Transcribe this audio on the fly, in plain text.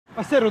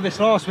I said all this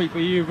last week, but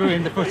you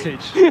ruined the footage.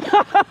 I've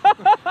got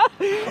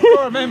to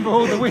remember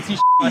all the witty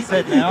shit I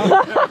said now,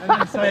 and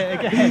then say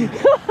it again.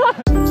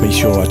 Make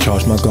sure I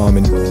charge my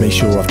Garmin, make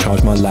sure I've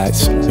charged my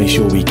lights. Make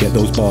sure we get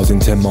those bars in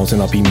 10 miles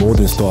and I'll be more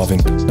than starving.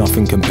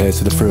 Nothing compares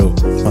to the thrill,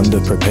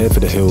 under-prepared for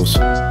the hills.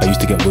 I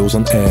used to get wheels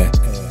on air,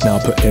 now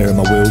I put air in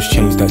my wheels.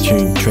 Change that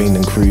tune, train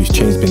and cruise,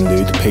 chains been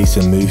lewd, pace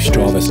and move.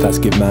 Strava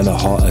stats give man a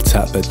heart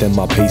attack, but then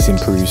my pace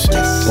improves.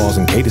 Bars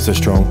and cadence are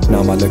strong,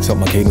 now my legs up,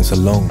 my cadence are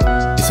long.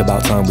 It's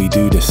about time we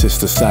do this, it's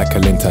the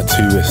cycling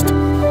tattooist.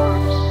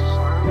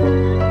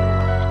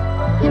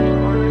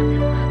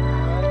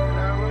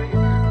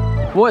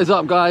 What is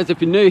up guys? If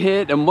you're new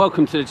here, then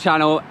welcome to the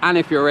channel, and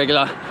if you're a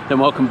regular, then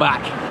welcome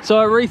back.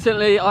 So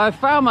recently I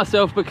found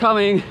myself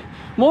becoming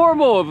more and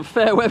more of a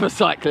fair weather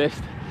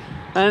cyclist,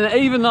 and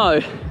even though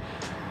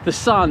the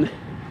sun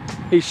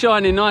is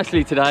shining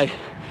nicely today,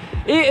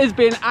 it has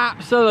been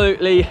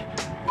absolutely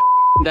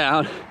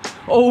down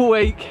all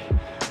week,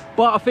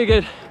 but I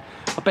figured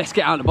I'd best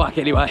get out on the bike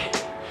anyway.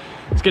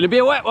 It's gonna be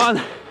a wet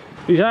one.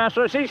 Yeah, that's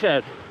what she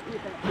said.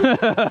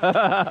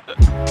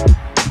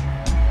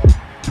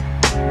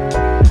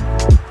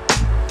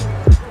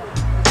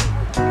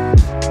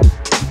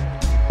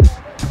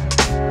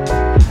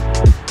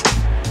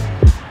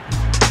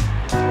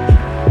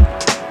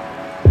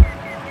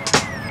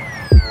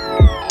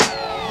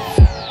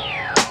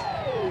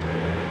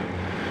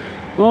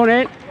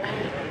 Morning.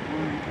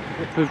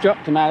 We've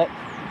dropped him, Alex.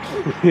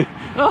 It's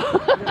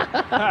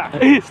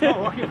not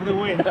rocket for the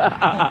win. Do you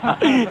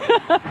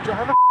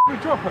have a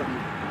drop him?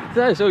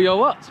 There's all your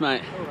watts,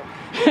 mate.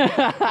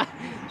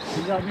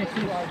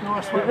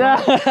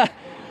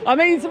 I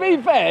mean, to be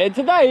fair,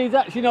 today is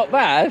actually not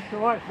bad.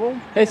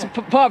 It's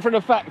apart from the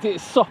fact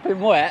it's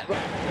sopping wet.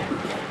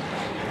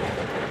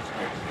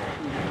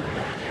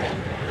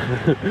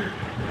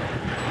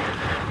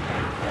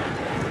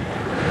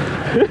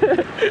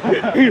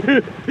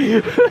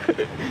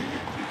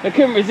 I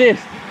couldn't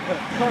resist.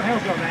 Can't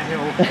help on that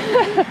hill.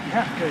 You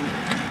have to.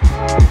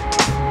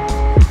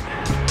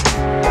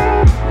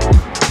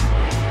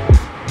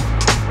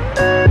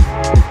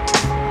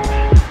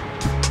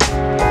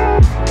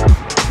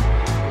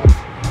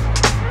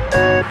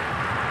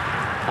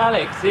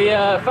 Alex, the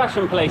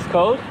fashion police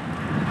called.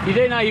 You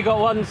do know you got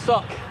one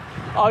sock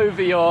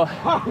over your...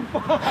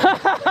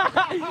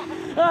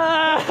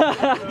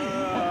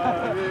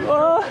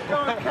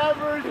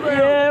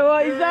 Yeah,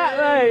 what is that,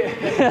 mate?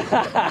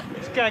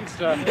 It's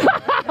gangster.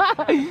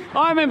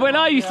 I remember when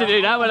I used to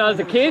do that when I was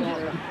a kid,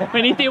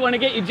 when you didn't want to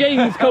get your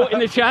jeans caught in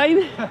the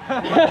chain.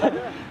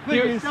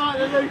 You start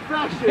the new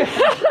fashion.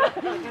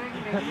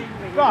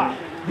 But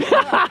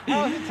how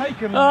has it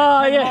taken 10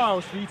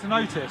 miles for you to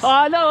notice?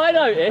 I know, I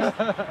noticed.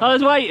 I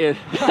was waiting.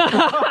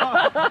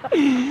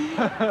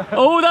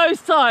 All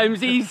those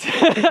times he's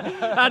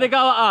had a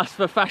go at us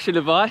for fashion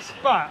advice.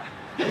 But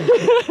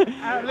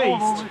at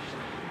least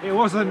it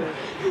wasn't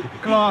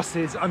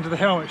glasses under the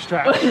helmet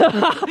strap.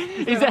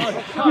 Is that...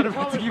 I kind of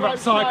had to give up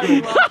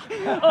cycling.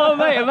 Oh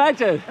mate,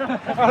 imagine.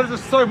 I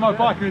just throw my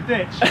bike in a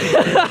ditch.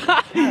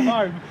 Get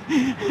home.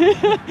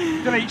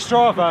 Delete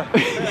Strava.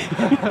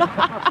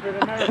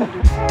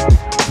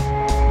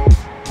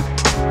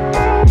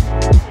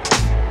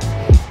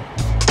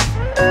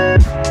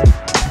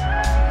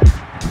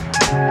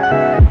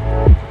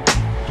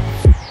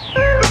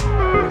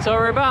 So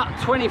we're about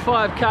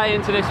 25k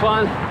into this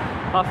one.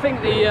 I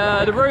think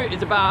the route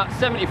is about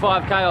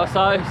 75k or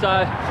so,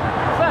 so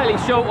fairly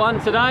short one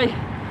today.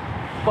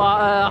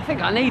 But I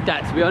think I need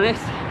that, to be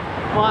honest.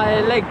 My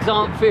legs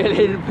aren't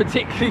feeling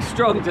particularly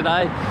strong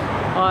today.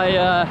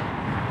 I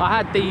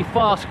had the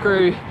Fast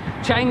Crew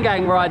chain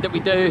gang ride that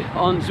we do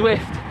on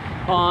Zwift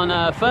on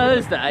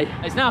Thursday.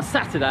 It's now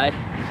Saturday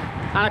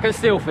and I can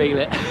still feel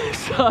it.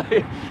 So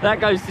that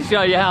goes to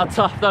show you how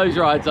tough those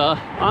rides are.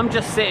 I'm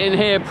just sitting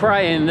here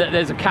praying that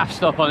there's a calf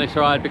stop on this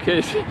ride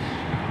because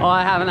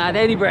I haven't had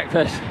any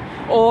breakfast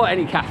or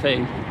any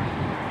caffeine.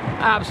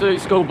 Absolute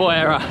schoolboy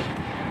error.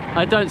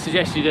 I don't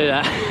suggest you do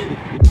that.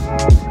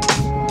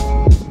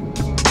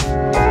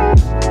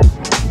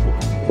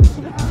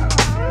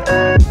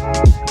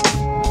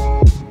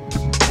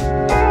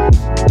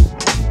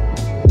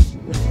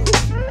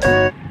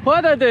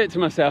 Why do I do it to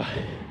myself?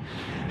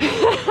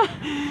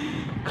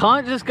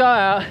 Can't just go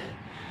out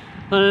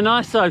on a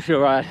nice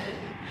social ride.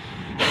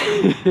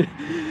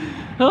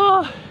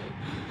 Oh,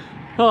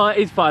 it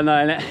is fun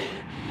though, isn't it?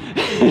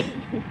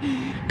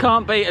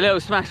 Can't beat a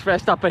little smash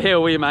fest up a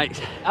hill with your mates.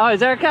 Oh,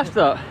 is there a calf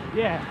stop?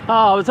 Yeah.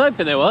 Oh, I was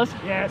hoping there was.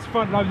 Yeah, it's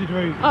fun, lovely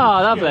route. Oh,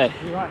 lovely.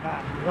 You like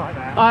that, you like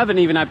that. I haven't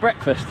even had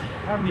breakfast.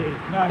 Haven't you?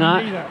 No, me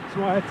neither. That's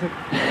why I had to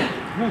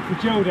walk the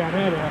gel down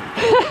earlier.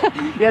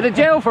 You had a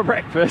gel for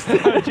breakfast?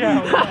 A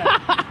gel, yeah.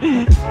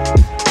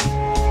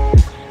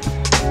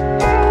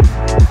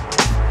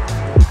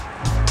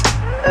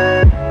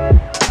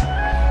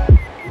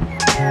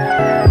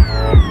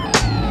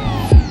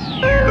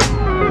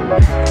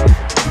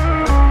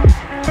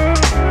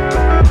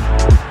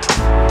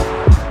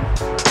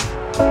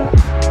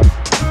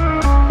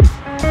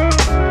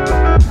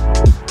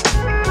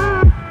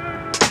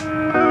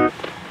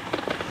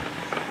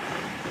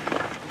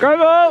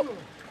 Gravel!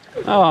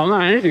 Oh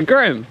man, this is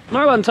grim.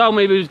 No one told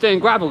me we was doing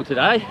gravel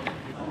today.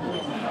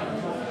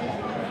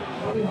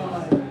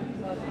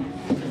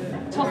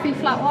 Toffee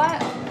flat white?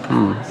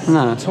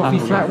 No. Toffee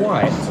flat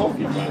white?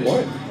 Toffee flat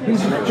white?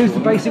 Who's the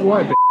basic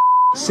white bit?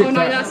 Oh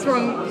no, that's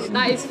wrong.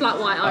 That is flat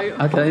white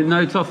oat. Okay,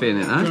 no toffee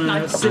in it, no?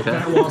 No. Sit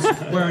there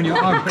whilst wearing your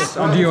Uggs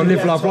under your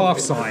live, love, laugh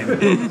sign.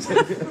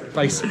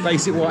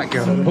 Basic white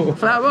girl.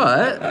 Flat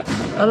white?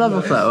 I love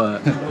a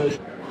flat white.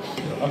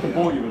 I can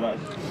bore you with that.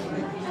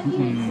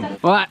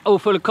 Right, all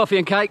full of coffee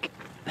and cake.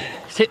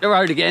 Let's hit the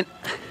road again.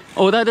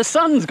 Although the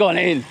sun's gone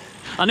in.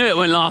 I knew it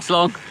wouldn't last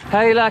long. How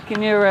are you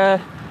liking your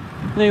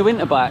new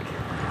winter bike?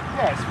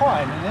 Yeah, it's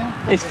fine, isn't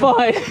it? It's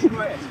fine.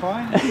 It's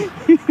fine.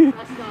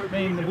 I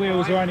mean, the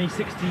wheels are only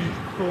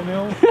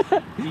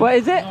 64mm. What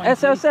is it?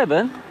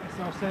 SL7?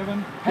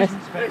 SL7.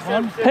 Peasant spec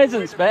one.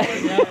 Peasant spec?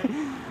 Yeah.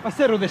 I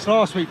said all this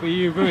last week, but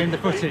you ruined the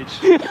footage.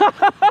 I've got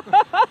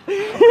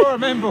to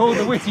remember all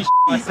the witty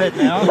I said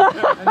now,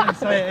 and then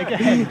say it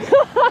again.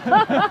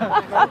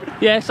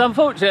 Yes,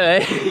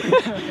 unfortunately,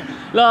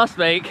 last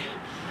week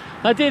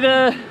I did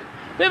a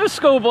bit of a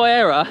schoolboy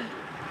error.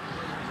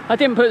 I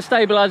didn't put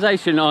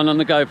stabilisation on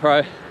the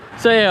GoPro.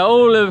 So yeah,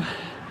 all of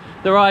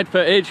the ride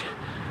footage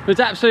was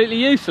absolutely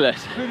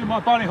useless. Including my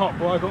bunny hop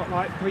where I got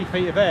like 3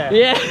 feet of air.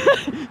 Yeah.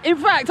 In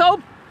fact,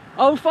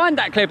 I'll find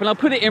that clip and I'll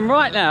put it in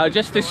right now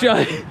just to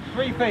show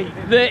 3 feet.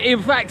 that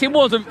in fact it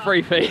wasn't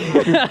 3 feet.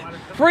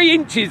 3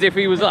 inches if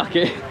he was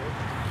lucky.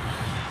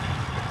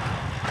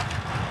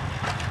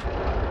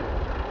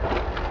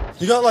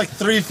 You got like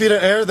 3 feet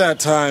of air that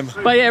time.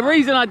 But yeah, the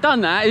reason I've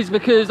done that is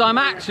because I'm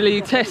actually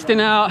testing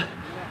out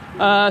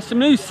some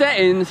new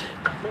settings,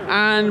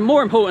 and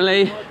more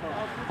importantly,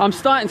 I'm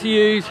starting to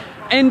use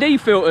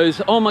ND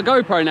filters on my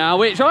GoPro now,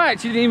 which I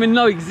actually didn't even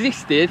know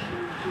existed.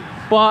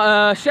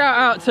 But shout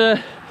out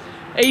to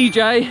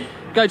EJ,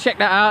 go check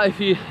that out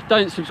if you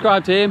don't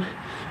subscribe to him.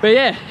 But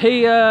yeah,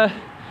 he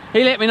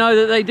let me know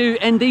that they do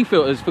ND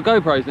filters for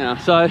GoPros now,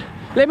 so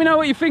let me know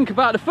what you think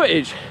about the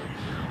footage.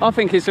 I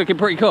think it's looking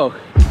pretty cool.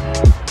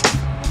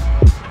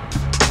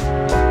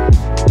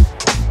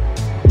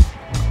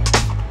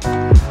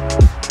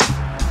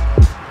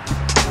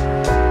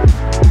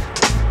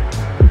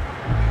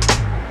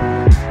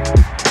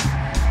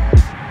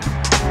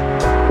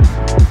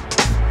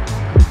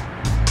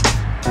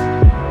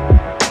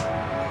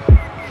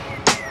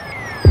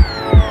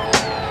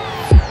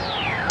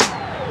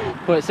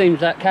 Well, it seems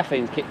that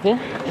caffeine's kicked in.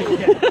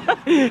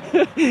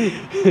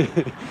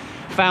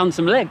 Found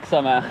some legs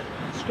somehow.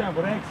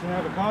 Scrambled eggs and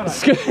avocado.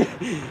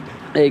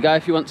 There you go,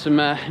 if you want some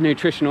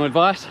nutritional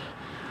advice,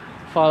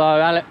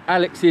 follow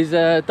Alex's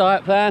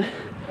diet plan.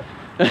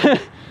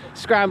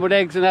 Scrambled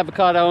eggs and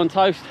avocado on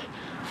toast,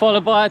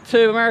 followed by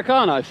 2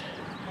 Americanos.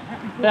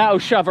 That'll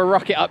shove a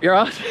rocket up your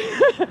ass.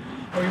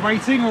 Are we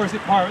waiting, or is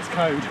it Pirates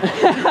Code?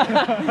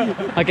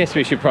 I guess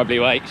we should probably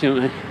wait,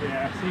 shouldn't we?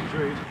 Yeah, seems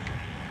rude.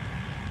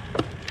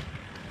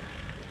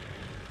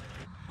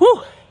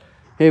 Woo!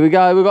 Here we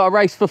go, we've got a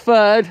race for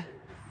 3rd.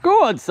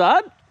 Go on,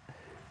 son.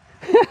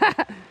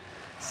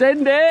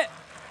 Send it.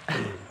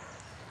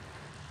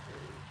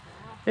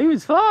 He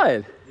was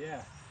flying.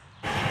 Yeah.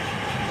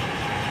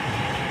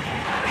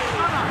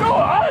 Go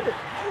on!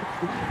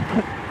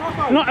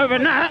 Not over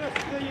that.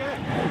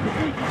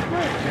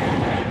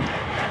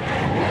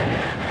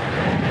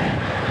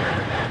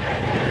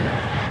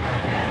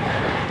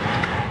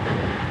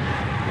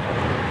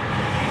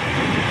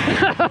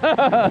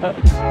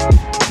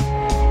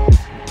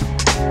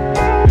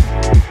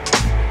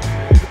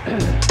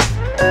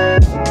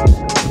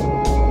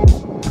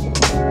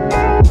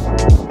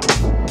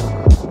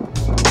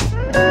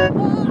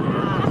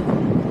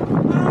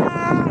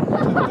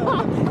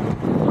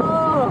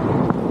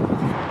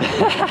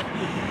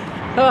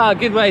 Oh,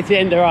 good way to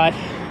end the ride.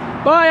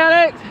 Bye,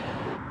 Alex.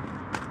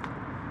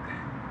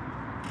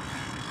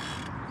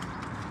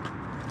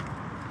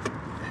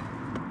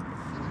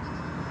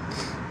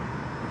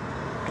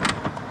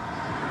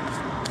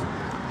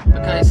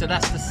 Okay, so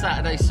that's the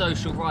Saturday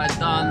social ride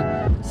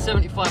done.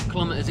 75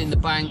 kilometers in the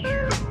bank,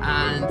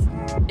 and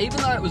even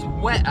though it was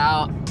wet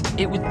out,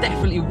 it was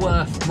definitely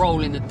worth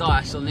rolling the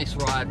dice on this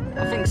ride.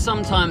 I think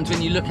sometimes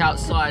when you look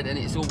outside and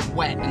it's all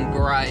wet and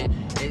grey,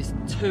 it's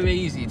too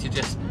easy to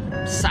just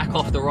sack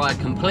off the ride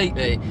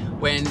completely,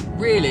 when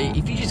really,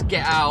 if you just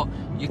get out,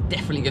 you're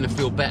definitely going to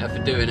feel better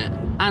for doing it.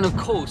 And of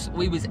course,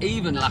 we was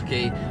even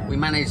lucky we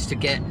managed to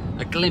get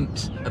a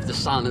glimpse of the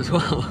sun as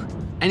well.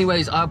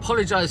 Anyways, I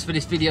apologise for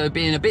this video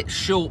being a bit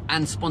short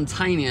and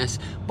spontaneous,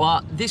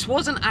 but this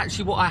wasn't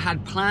actually what I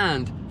had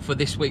planned for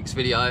this week's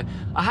video.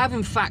 I have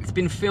in fact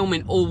been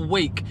filming all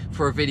week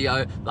for a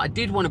video that I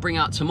did want to bring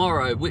out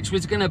tomorrow, which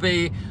was going to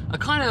be a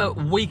kind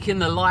of week in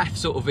the life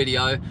sort of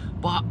video,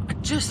 but I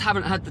just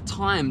haven't had the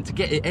time to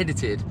get it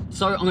edited.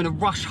 So I'm going to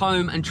rush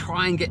home and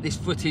try and get this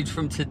footage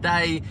from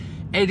today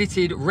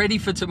edited, ready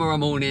for tomorrow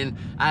morning,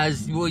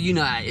 as well, you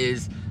know how it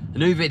is, a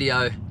new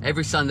video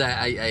every Sunday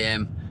at 8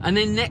 AM. And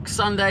then next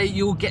Sunday,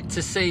 you'll get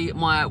to see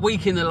my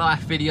week in the life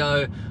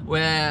video,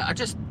 where I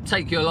just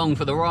take you along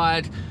for the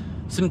ride,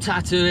 some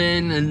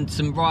tattooing and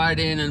some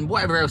riding and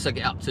whatever else I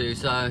get up to.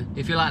 So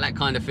if you like that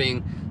kind of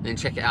thing, then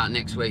check it out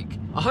next week.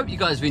 I hope you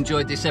guys have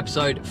enjoyed this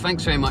episode.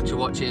 Thanks very much for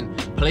watching.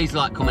 Please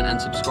like, comment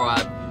and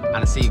subscribe, and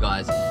I'll see you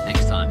guys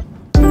next time.